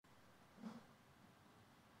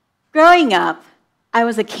Growing up, I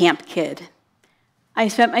was a camp kid. I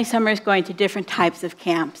spent my summers going to different types of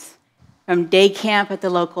camps, from day camp at the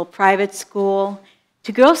local private school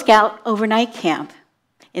to Girl Scout overnight camp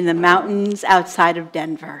in the mountains outside of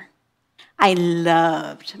Denver. I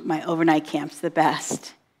loved my overnight camps the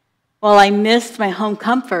best. While I missed my home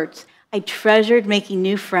comforts, I treasured making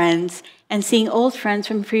new friends and seeing old friends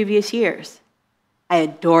from previous years. I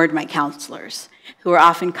adored my counselors, who were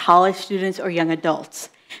often college students or young adults,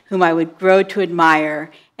 whom I would grow to admire,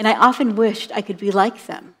 and I often wished I could be like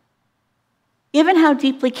them. Given how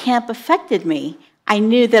deeply camp affected me, I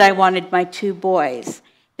knew that I wanted my two boys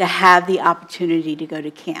to have the opportunity to go to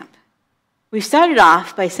camp. We started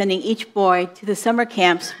off by sending each boy to the summer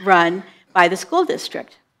camps run by the school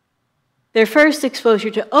district. Their first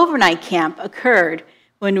exposure to overnight camp occurred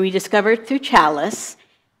when we discovered through Chalice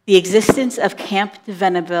the existence of Camp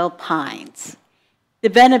DeBenneville Pines.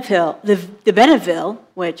 DeBenneville,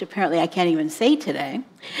 which apparently I can't even say today,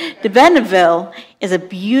 DeBenneville is a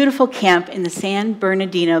beautiful camp in the San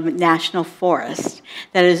Bernardino National Forest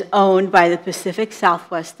that is owned by the Pacific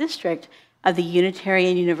Southwest District of the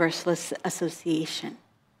Unitarian Universalist Association.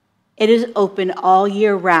 It is open all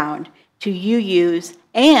year round to UUs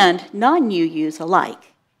and non-UUs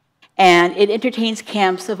alike, and it entertains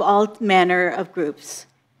camps of all manner of groups,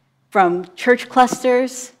 from church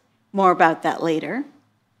clusters, more about that later,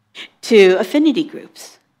 to affinity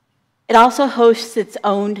groups. It also hosts its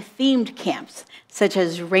own themed camps, such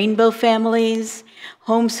as rainbow families,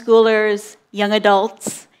 homeschoolers, young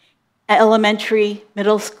adults, elementary,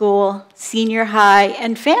 middle school, senior high,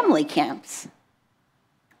 and family camps.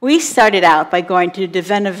 We started out by going to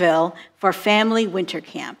DeBenneville for family winter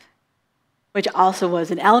camp, which also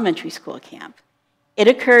was an elementary school camp. It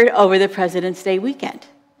occurred over the President's Day weekend.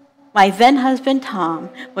 My then-husband, Tom,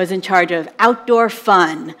 was in charge of outdoor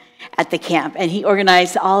fun at the camp, and he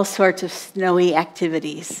organized all sorts of snowy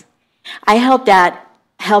activities. I helped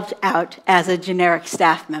out as a generic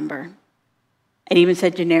staff member. It even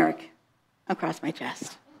said generic across my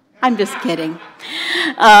chest. I'm just kidding.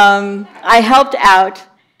 I helped out,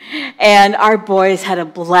 and our boys had a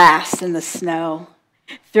blast in the snow,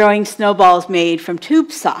 throwing snowballs made from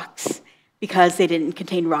tube socks because they didn't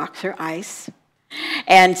contain rocks or ice,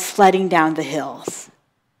 and sledding down the hills.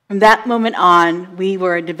 From that moment on, we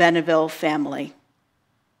were a DeBenneville family.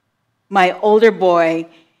 My older boy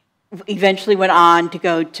eventually went on to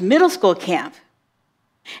go to middle school camp,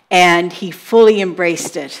 and he fully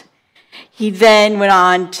embraced it. He then went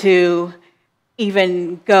on to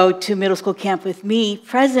even go to middle school camp with me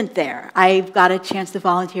present there. I got a chance to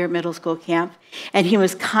volunteer at middle school camp, and he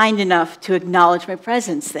was kind enough to acknowledge my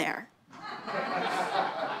presence there.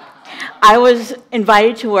 I was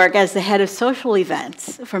invited to work as the head of social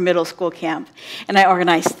events for middle school camp, and I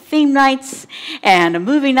organized theme nights and a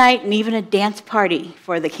movie night and even a dance party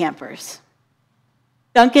for the campers.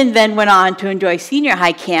 Duncan then went on to enjoy senior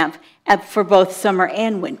high camp for both summer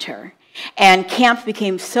and winter, and camp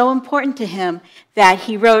became so important to him that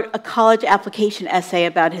he wrote a college application essay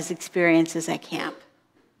about his experiences at camp.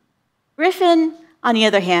 Griffin, on the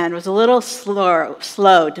other hand, was a little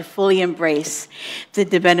slow to fully embrace the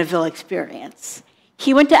DeBenneville experience.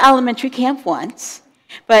 He went to elementary camp once,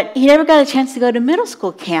 but he never got a chance to go to middle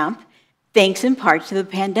school camp, thanks in part to the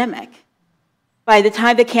pandemic. By the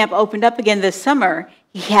time the camp opened up again this summer,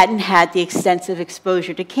 he hadn't had the extensive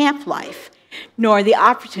exposure to camp life, nor the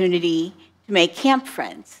opportunity to make camp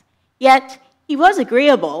friends. Yet, he was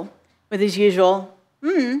agreeable with his usual,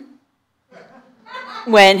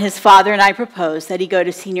 when his father and I proposed that he go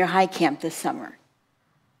to senior high camp this summer.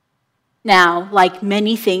 Now, like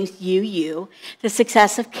many things the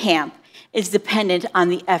success of camp is dependent on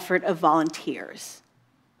the effort of volunteers.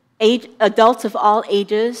 Adults of all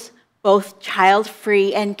ages, both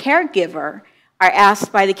child-free and caregiver, are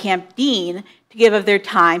asked by the camp dean to give of their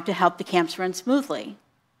time to help the camps run smoothly.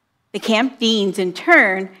 The camp deans, in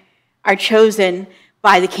turn, are chosen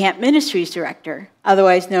by the camp ministries director,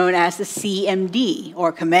 otherwise known as the CMD,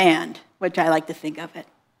 or command, which I like to think of it.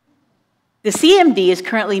 The CMD is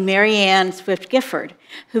currently Mary Ann Swift Gifford,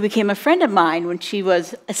 who became a friend of mine when she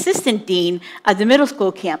was assistant dean of the middle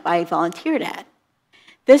school camp I volunteered at.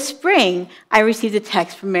 This spring, I received a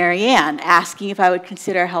text from Mary Ann asking if I would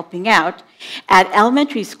consider helping out at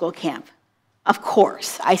elementary school camp. Of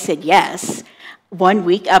course, I said yes. 1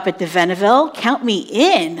 week up at DeBenneville, count me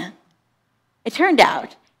in. It turned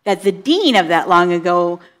out that the dean of that long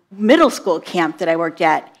ago middle school camp that I worked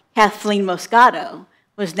at, Kathleen Moscato,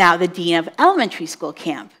 was now the dean of elementary school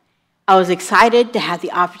camp. I was excited to have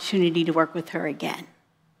the opportunity to work with her again.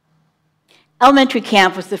 Elementary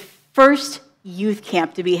camp was the first youth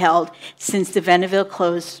camp to be held since DeBenneville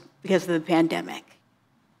closed because of the pandemic.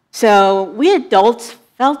 So we adults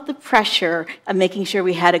felt the pressure of making sure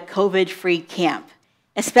we had a COVID-free camp,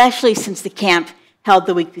 especially since the camp held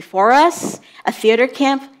the week before us, a theater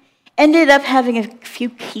camp, ended up having a few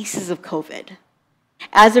cases of COVID.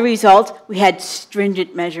 As a result, we had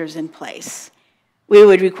stringent measures in place. We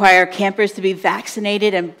would require campers to be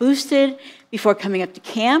vaccinated and boosted before coming up to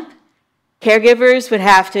camp. Caregivers would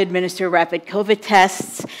have to administer rapid COVID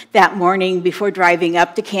tests that morning before driving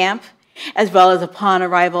up to camp, as well as upon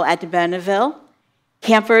arrival at DeBenneville.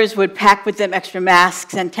 Campers would pack with them extra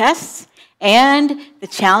masks and tests, and the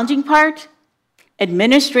challenging part,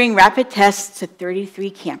 administering rapid tests to 33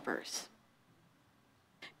 campers.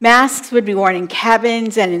 Masks would be worn in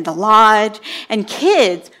cabins and in the lodge, and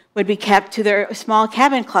kids would be kept to their small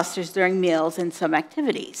cabin clusters during meals and some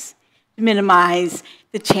activities to minimize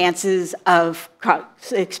the chances of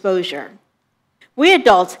exposure. We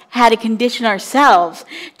adults had to condition ourselves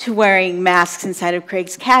to wearing masks inside of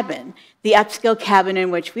Craig's cabin, the upscale cabin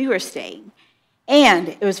in which we were staying. And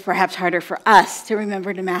it was perhaps harder for us to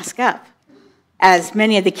remember to mask up, as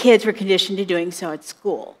many of the kids were conditioned to doing so at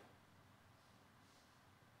school.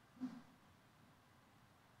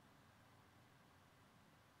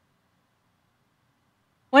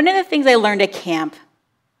 One of the things I learned at camp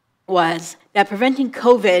was that preventing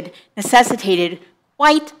COVID necessitated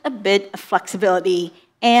quite a bit of flexibility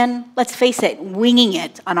and, let's face it, winging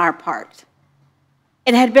it on our part.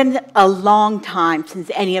 It had been a long time since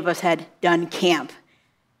any of us had done camp.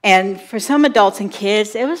 And for some adults and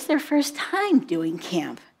kids, it was their first time doing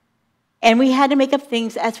camp. And we had to make up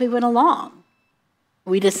things as we went along.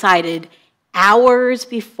 We decided hours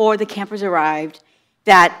before the campers arrived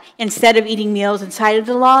that instead of eating meals inside of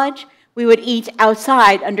the lodge, we would eat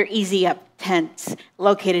outside under easy-up tents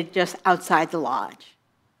located just outside the lodge.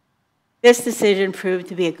 This decision proved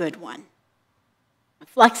to be a good one.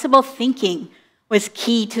 Flexible thinking was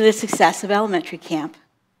key to the success of elementary camp.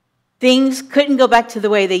 Things couldn't go back to the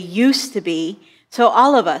way they used to be, so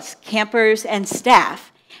all of us, campers and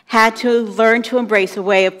staff, had to learn to embrace a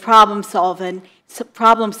way of problem solving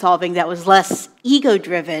that was less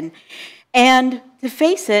ego-driven and, to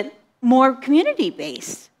face it, more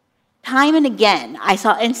community-based. Time and again, I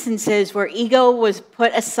saw instances where ego was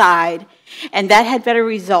put aside, and that had better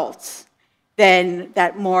results than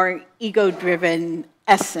that more ego-driven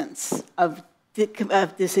essence of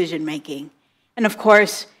decision-making. And of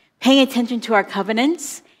course, paying attention to our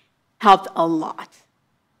covenants helped a lot.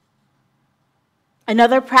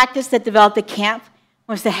 Another practice that developed at camp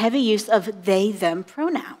was the heavy use of they-them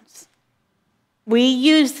pronouns. We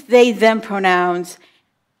used they-them pronouns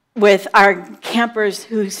with our campers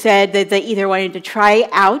who said that they either wanted to try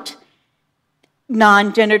out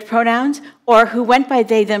non-gendered pronouns or who went by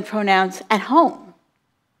they-them pronouns at home.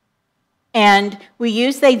 And we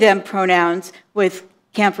used they-them pronouns with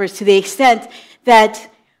campers to the extent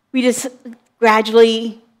that we just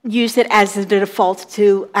gradually used it as the default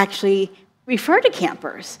to actually refer to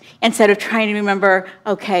campers instead of trying to remember,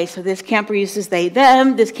 okay, so this camper uses they,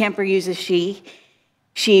 them, this camper uses she,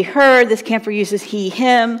 her, this camper uses he,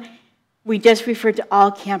 him. We just referred to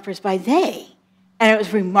all campers by they, and it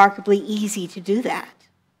was remarkably easy to do that.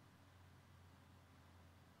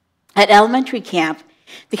 At elementary camp,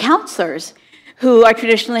 the counselors, who are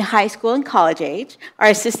traditionally high school and college age, are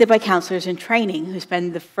assisted by counselors in training who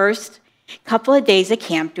spend the first couple of days at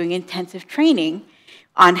camp doing intensive training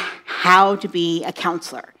on how to be a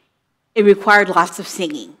counselor. It required lots of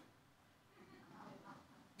singing.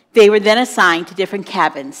 They were then assigned to different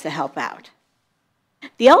cabins to help out.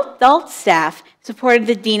 The adult staff supported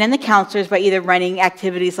the dean and the counselors by either running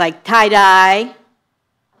activities like tie-dye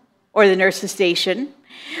or the nurse's station,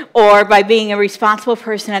 or by being a responsible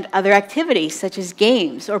person at other activities such as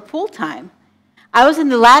games or pool time. I was in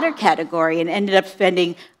the latter category and ended up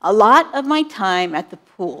spending a lot of my time at the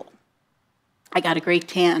pool. I got a great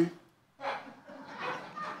tan.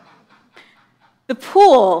 The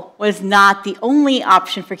pool was not the only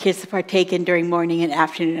option for kids to partake in during morning and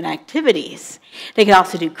afternoon activities. They could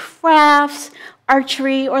also do crafts,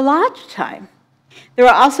 archery, or lodge time. There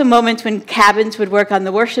were also moments when cabins would work on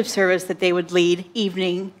the worship service that they would lead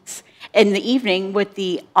in the evening with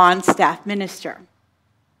the on-staff minister.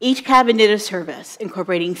 Each cabin did a service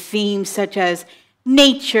incorporating themes such as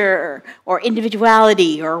nature or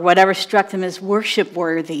individuality or whatever struck them as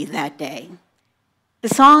worship-worthy that day. The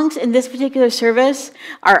songs in this particular service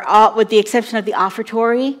are all, with the exception of the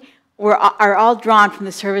offertory, are all drawn from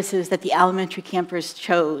the services that the elementary campers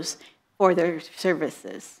chose for their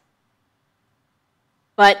services.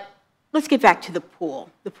 But let's get back to the pool.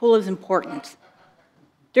 The pool is important.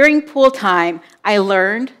 During pool time, I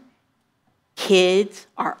learned kids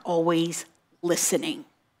are always listening.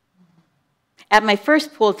 At my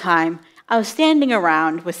first pool time, I was standing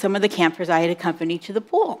around with some of the campers I had accompanied to the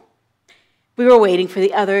pool. We were waiting for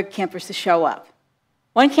the other campers to show up.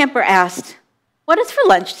 One camper asked, "What is for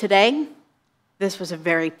lunch today?" This was a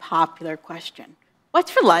very popular question. What's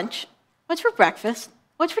for lunch? What's for breakfast?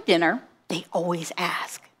 What's for dinner? They always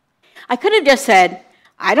ask. I could have just said,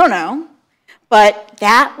 "I don't know," but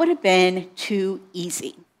that would have been too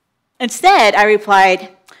easy. Instead, I replied,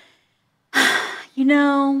 "You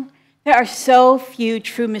know, there are so few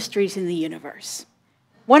true mysteries in the universe.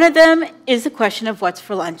 One of them is the question of what's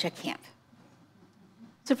for lunch at camp."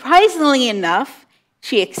 Surprisingly enough,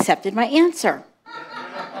 she accepted my answer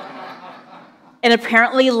and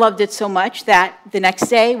apparently loved it so much that the next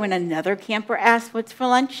day when another camper asked what's for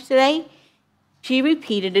lunch today, she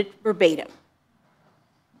repeated it verbatim.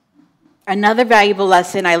 Another valuable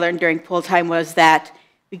lesson I learned during pool time was that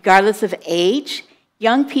regardless of age,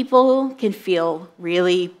 young people can feel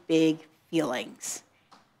really big feelings.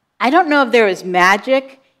 I don't know if there was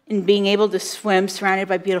magic in being able to swim surrounded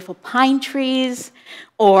by beautiful pine trees,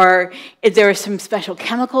 or if there were some special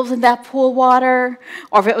chemicals in that pool water,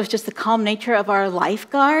 or if it was just the calm nature of our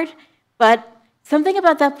lifeguard, but something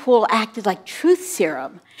about that pool acted like truth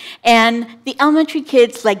serum, and the elementary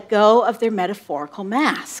kids let go of their metaphorical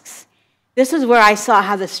masks. This is where I saw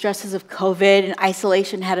how the stresses of COVID and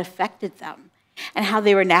isolation had affected them, and how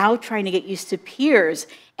they were now trying to get used to peers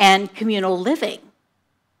and communal living.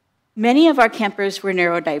 Many of our campers were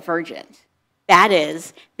neurodivergent. That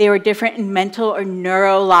is, they were different in mental or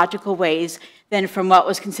neurological ways than from what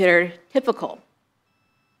was considered typical.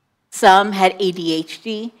 Some had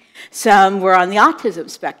ADHD, some were on the autism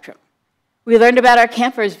spectrum. We learned about our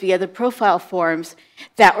campers via the profile forms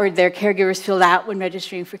that their caregivers filled out when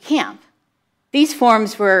registering for camp. These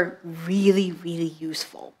forms were really, really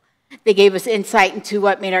useful. They gave us insight into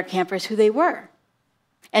what made our campers who they were.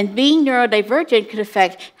 And being neurodivergent could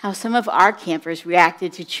affect how some of our campers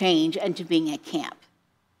reacted to change and to being at camp.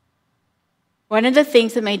 One of the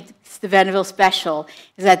things that made DeBenneville special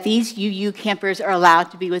is that these UU campers are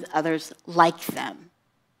allowed to be with others like them.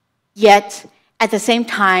 Yet, at the same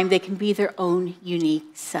time, they can be their own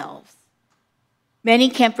unique selves. Many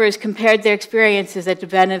campers compared their experiences at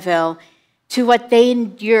DeBenneville to what they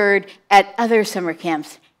endured at other summer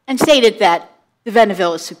camps and stated that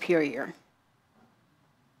DeBenneville is superior.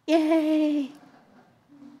 Yay!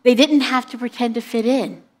 They didn't have to pretend to fit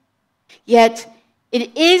in. Yet,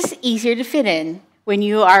 it is easier to fit in when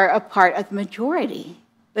you are a part of the majority.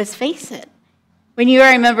 Let's face it. When you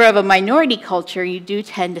are a member of a minority culture, you do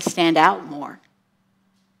tend to stand out more.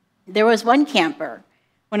 There was one camper,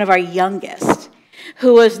 one of our youngest,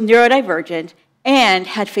 who was neurodivergent and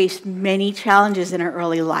had faced many challenges in her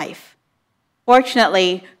early life.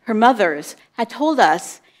 Fortunately, her mothers had told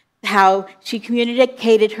us how she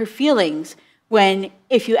communicated her feelings when,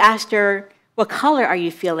 if you asked her, "What color are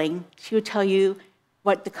you feeling?" she would tell you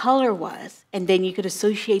what the color was, and then you could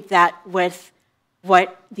associate that with what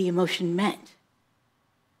the emotion meant.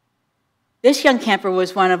 This young camper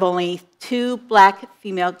was one of only 2 black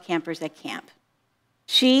female campers at camp.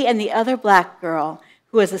 She and the other black girl,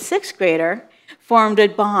 who was a 6th grader, formed a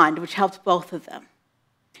bond which helped both of them.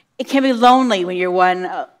 It can be lonely when you're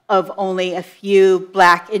one of only a few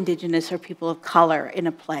black, indigenous, or people of color in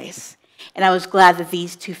a place. And I was glad that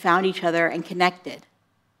these 2 found each other and connected.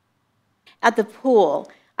 At the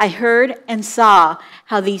pool, I heard and saw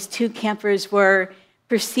how these 2 campers were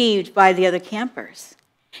perceived by the other campers.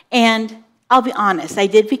 And I'll be honest, I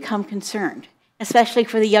did become concerned, especially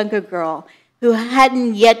for the younger girl who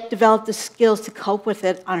hadn't yet developed the skills to cope with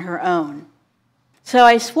it on her own. So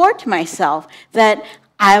I swore to myself that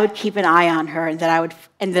I would keep an eye on her, and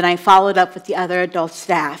then I followed up with the other adult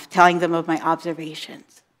staff, telling them of my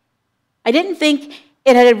observations. I didn't think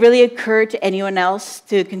it had really occurred to anyone else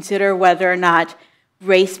to consider whether or not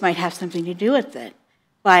race might have something to do with it.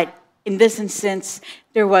 But in this instance,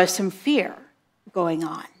 there was some fear going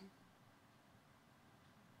on.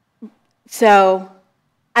 So,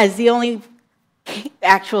 as the only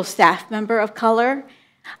actual staff member of color,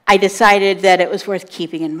 I decided that it was worth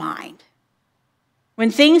keeping in mind. When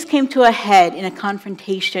things came to a head in a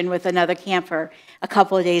confrontation with another camper a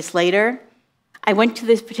couple of days later, I went to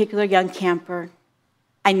this particular young camper.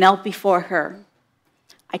 I knelt before her.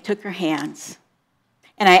 I took her hands,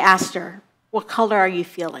 and I asked her, "What color are you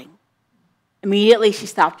feeling?" Immediately, she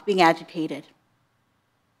stopped being agitated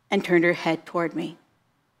and turned her head toward me.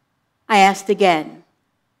 I asked again,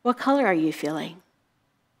 "What color are you feeling?"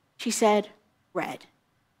 She said, "Red."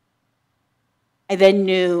 I then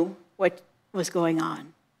knew what was going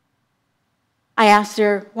on. I asked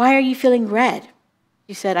her, "Why are you feeling red?"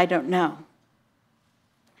 She said, "I don't know."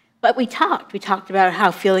 But we talked. We talked about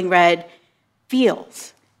how feeling red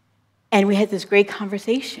feels. And we had this great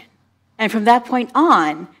conversation. And from that point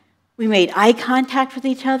on, we made eye contact with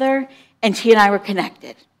each other, and she and I were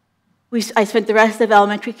connected. I spent the rest of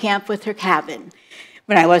elementary camp with her cabin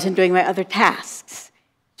when I wasn't doing my other tasks.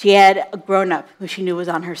 She had a grown-up who she knew was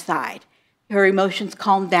on her side. Her emotions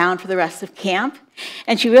calmed down for the rest of camp,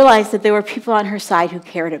 and she realized that there were people on her side who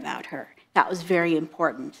cared about her. That was very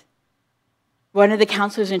important. One of the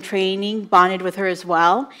counselors in training bonded with her as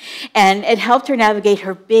well, and it helped her navigate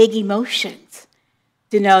her big emotions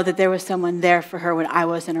to know that there was someone there for her when I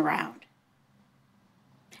wasn't around.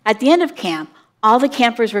 At the end of camp, all the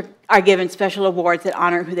campers are given special awards that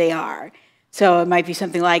honor who they are. So it might be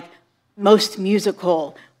something like most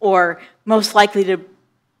musical or most likely to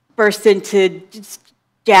burst into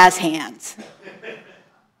jazz hands.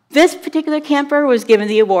 This particular camper was given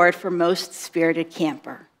the award for most spirited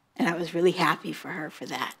camper, and I was really happy for her for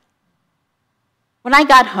that. When I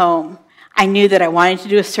got home, I knew that I wanted to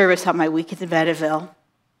do a service on my weekend in DeBenneville.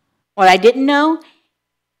 What I didn't know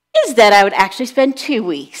is that I would actually spend 2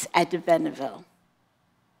 weeks at DeBenneville.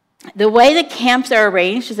 The way the camps are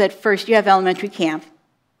arranged is that first you have elementary camp,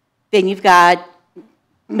 then you've got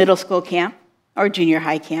middle school camp or junior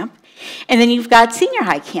high camp, and then you've got senior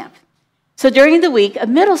high camp. So during the week of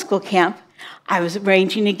middle school camp, I was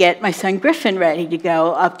arranging to get my son Griffin ready to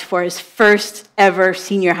go up for his first ever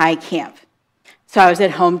senior high camp. So I was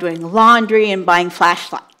at home doing laundry and buying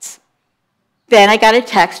flashlights. Then I got a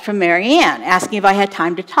text from Mary Ann asking if I had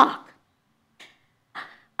time to talk.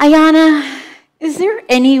 "Ayanna, is there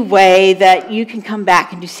any way that you can come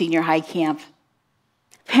back and do senior high camp?"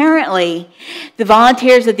 Apparently, the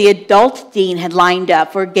volunteers that the adult dean had lined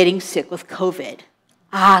up were getting sick with COVID.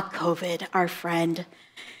 COVID, our friend.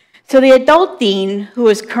 So the adult dean, who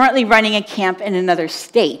was currently running a camp in another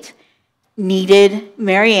state, needed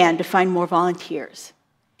Mary Ann to find more volunteers.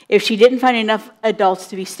 If she didn't find enough adults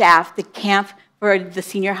to be staffed, the camp for the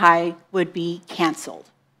senior high would be canceled.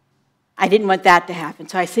 I didn't want that to happen,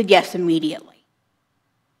 so I said yes immediately.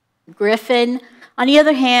 Griffin, on the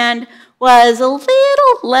other hand, was a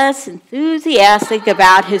little less enthusiastic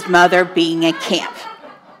about his mother being at camp.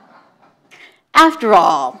 After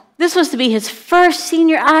all, this was to be his first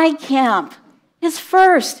senior high camp, his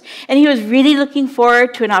first, and he was really looking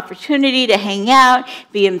forward to an opportunity to hang out,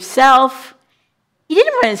 be himself. He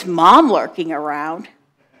didn't want his mom lurking around.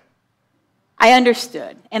 I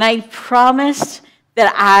understood, and I promised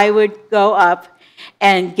that I would go up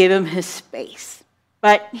and give him his space.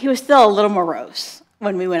 But he was still a little morose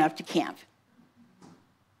when we went up to camp.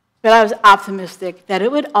 But I was optimistic that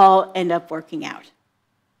it would all end up working out.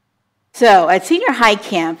 So at senior high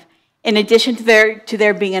camp, in addition to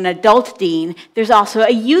there being an adult dean, there's also a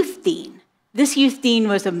youth dean. This youth dean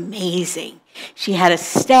was amazing. She had a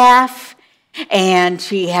staff, and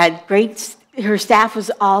her staff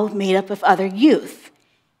was all made up of other youth.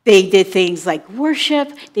 They did things like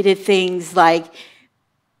worship, they did things like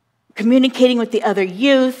communicating with the other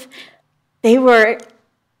youth. They were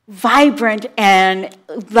vibrant and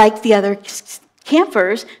like the other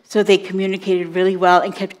campers, so they communicated really well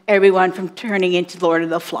and kept everyone from turning into Lord of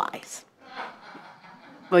the Flies,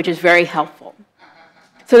 which is very helpful.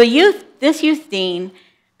 So this youth dean,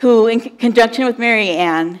 who in conjunction with Mary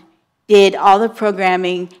Ann, did all the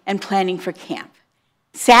programming and planning for camp.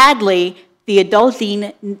 Sadly, the adult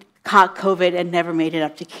dean caught COVID and never made it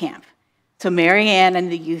up to camp. So Mary Ann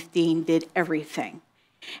and the youth dean did everything.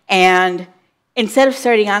 And instead of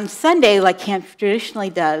starting on Sunday like camp traditionally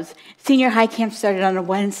does, senior high camp started on a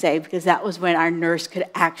Wednesday because that was when our nurse could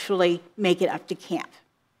actually make it up to camp.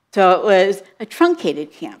 So it was a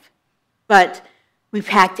truncated camp. But we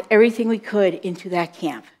packed everything we could into that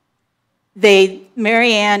camp.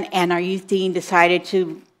 Mary Ann and our youth dean decided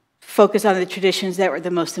to focus on the traditions that were the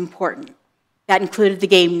most important. That included the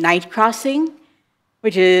game Night Crossing,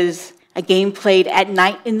 which is a game played at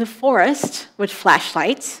night in the forest with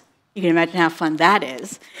flashlights. You can imagine how fun that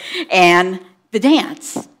is. And the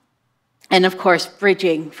dance. And of course,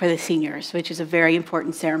 bridging for the seniors, which is a very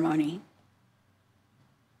important ceremony.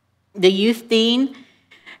 The youth dean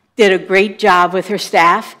did a great job with her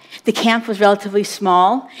staff. The camp was relatively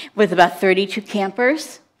small, with about 32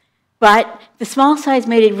 campers. But the small size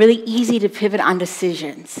made it really easy to pivot on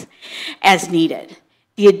decisions as needed.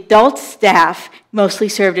 The adult staff mostly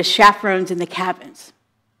served as chaperones in the cabins.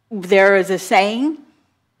 There is a saying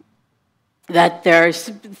that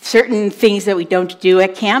there's certain things that we don't do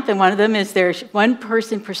at camp, and one of them is there's one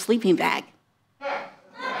person per sleeping bag.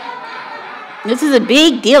 This is a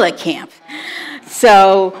big deal at camp.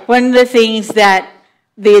 So one of the things that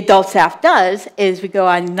the adult staff does is we go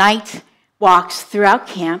on night walks throughout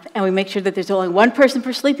camp, and we make sure that there's only one person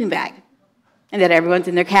per sleeping bag, and that everyone's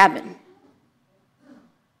in their cabin.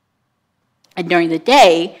 And during the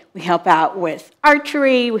day, we help out with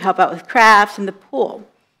archery, we help out with crafts, and the pool.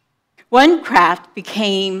 One craft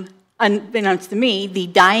became, unbeknownst to me, the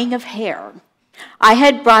dyeing of hair. I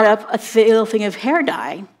had brought up a little thing of hair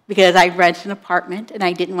dye because I rent an apartment, and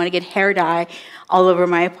I didn't want to get hair dye all over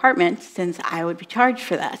my apartment since I would be charged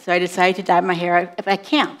for that. So I decided to dye my hair at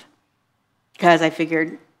camp because I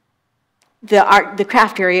figured the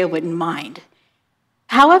craft area wouldn't mind.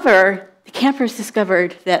 However, the campers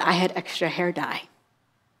discovered that I had extra hair dye,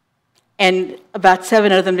 and about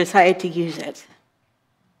 7 of them decided to use it.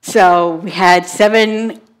 So we had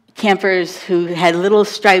 7 campers who had little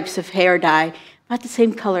stripes of hair dye, about the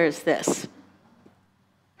same color as this.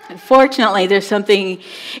 Unfortunately, there's something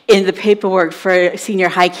in the paperwork for senior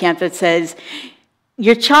high camp that says,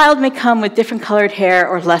 your child may come with different colored hair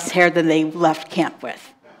or less hair than they left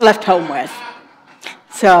home with.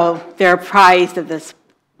 So they're apprised of this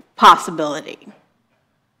possibility.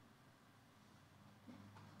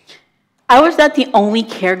 I was not the only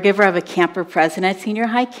caregiver of a camper present at senior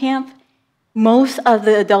high camp. Most of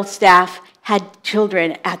the adult staff had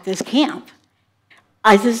children at this camp.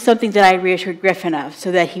 This is something that I reassured Griffin of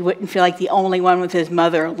so that he wouldn't feel like the only one with his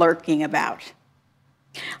mother lurking about.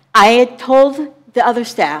 I had told the other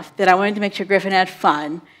staff that I wanted to make sure Griffin had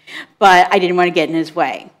fun, but I didn't want to get in his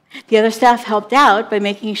way. The other staff helped out by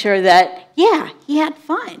making sure that, yeah, he had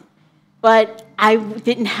fun. But I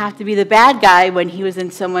didn't have to be the bad guy when he was in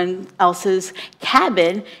someone else's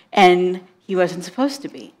cabin and he wasn't supposed to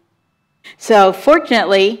be. So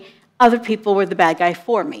fortunately, other people were the bad guy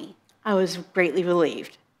for me. I was greatly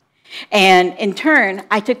relieved. And in turn,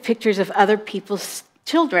 I took pictures of other people's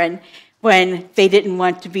children when they didn't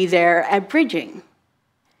want to be there at bridging.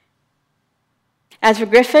 As for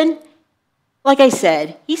Griffin, like I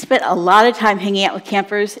said, he spent a lot of time hanging out with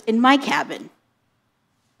campers in my cabin.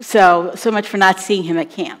 So much for not seeing him at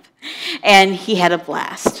camp. And he had a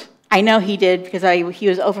blast. I know he did because he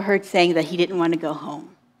was overheard saying that he didn't want to go home.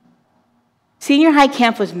 Senior high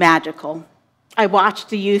camp was magical. I watched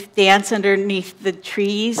the youth dance underneath the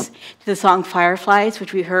trees to the song Fireflies,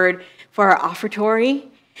 which we heard for our offertory.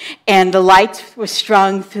 And the lights were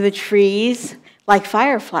strung through the trees like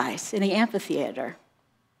fireflies in the amphitheater.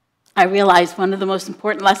 I realized one of the most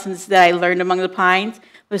important lessons that I learned among the Pines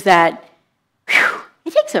was that,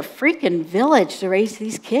 it takes a freaking village to raise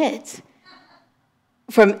these kids.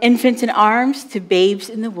 From infants in arms to babes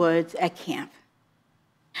in the woods at camp.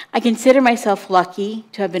 I consider myself lucky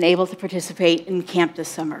to have been able to participate in camp this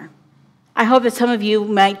summer. I hope that some of you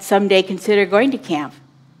might someday consider going to camp.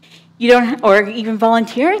 Or even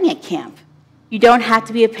volunteering at camp. You don't have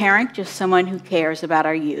to be a parent, just someone who cares about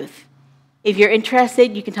our youth. If you're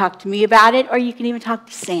interested, you can talk to me about it, or you can even talk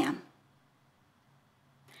to Sam.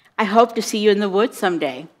 I hope to see you in the woods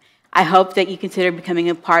someday. I hope that you consider becoming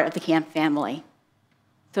a part of the camp family.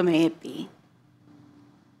 So may it be.